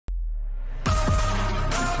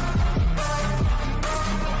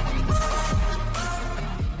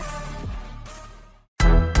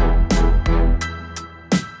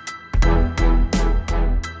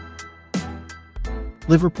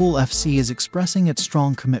Liverpool FC is expressing its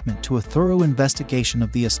strong commitment to a thorough investigation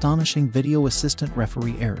of the astonishing video assistant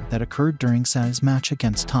referee error that occurred during Saturday's match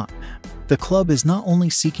against Tottenham. The club is not only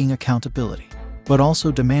seeking accountability, but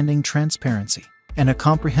also demanding transparency and a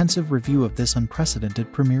comprehensive review of this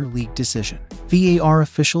unprecedented Premier League decision. VAR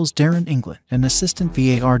officials Darren England and assistant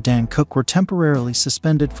VAR Dan Cook were temporarily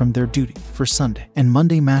suspended from their duty for Sunday and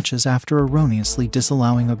Monday matches after erroneously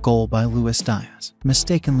disallowing a goal by Luis Diaz,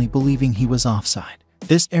 mistakenly believing he was offside.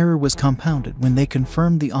 This error was compounded when they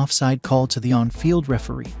confirmed the offside call to the on-field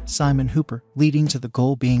referee, Simon Hooper, leading to the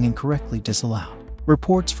goal being incorrectly disallowed.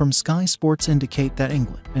 Reports from Sky Sports indicate that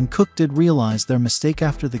England and Cook did realize their mistake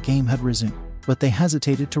after the game had resumed, but they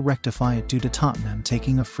hesitated to rectify it due to Tottenham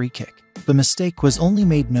taking a free kick. The mistake was only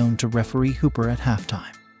made known to referee Hooper at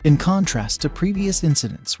halftime. In contrast to previous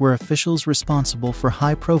incidents where officials responsible for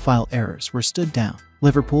high-profile errors were stood down,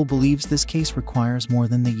 Liverpool believes this case requires more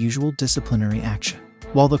than the usual disciplinary action.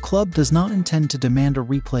 While the club does not intend to demand a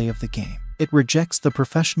replay of the game, it rejects the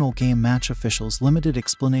professional game match officials' limited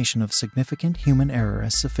explanation of significant human error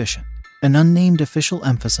as sufficient. An unnamed official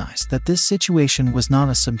emphasized that this situation was not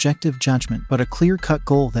a subjective judgment but a clear-cut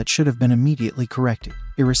goal that should have been immediately corrected,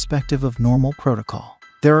 irrespective of normal protocol.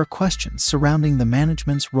 There are questions surrounding the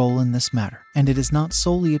management's role in this matter, and it is not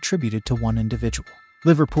solely attributed to one individual.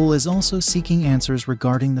 Liverpool is also seeking answers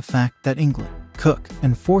regarding the fact that England, Cook,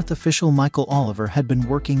 and fourth official Michael Oliver had been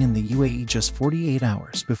working in the UAE just 48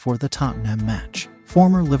 hours before the Tottenham match.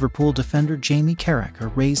 Former Liverpool defender Jamie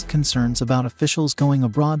Carragher raised concerns about officials going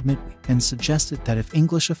abroad midweek and suggested that if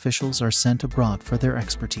English officials are sent abroad for their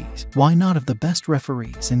expertise, why not have the best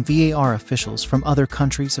referees and VAR officials from other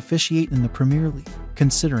countries officiate in the Premier League,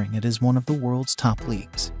 considering it is one of the world's top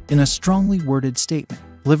leagues? In a strongly worded statement,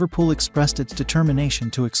 Liverpool expressed its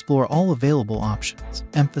determination to explore all available options,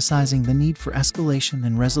 emphasizing the need for escalation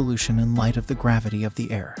and resolution in light of the gravity of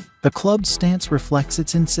the error. The club's stance reflects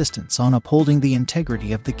its insistence on upholding the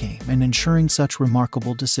integrity of the game and ensuring such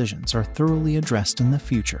remarkable decisions are thoroughly addressed in the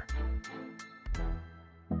future.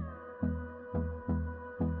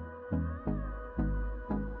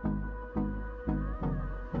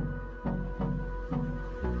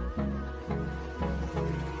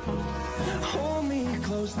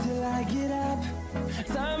 Close till I get up,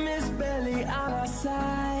 time is barely on our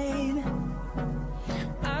side.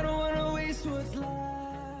 I don't wanna waste what's left.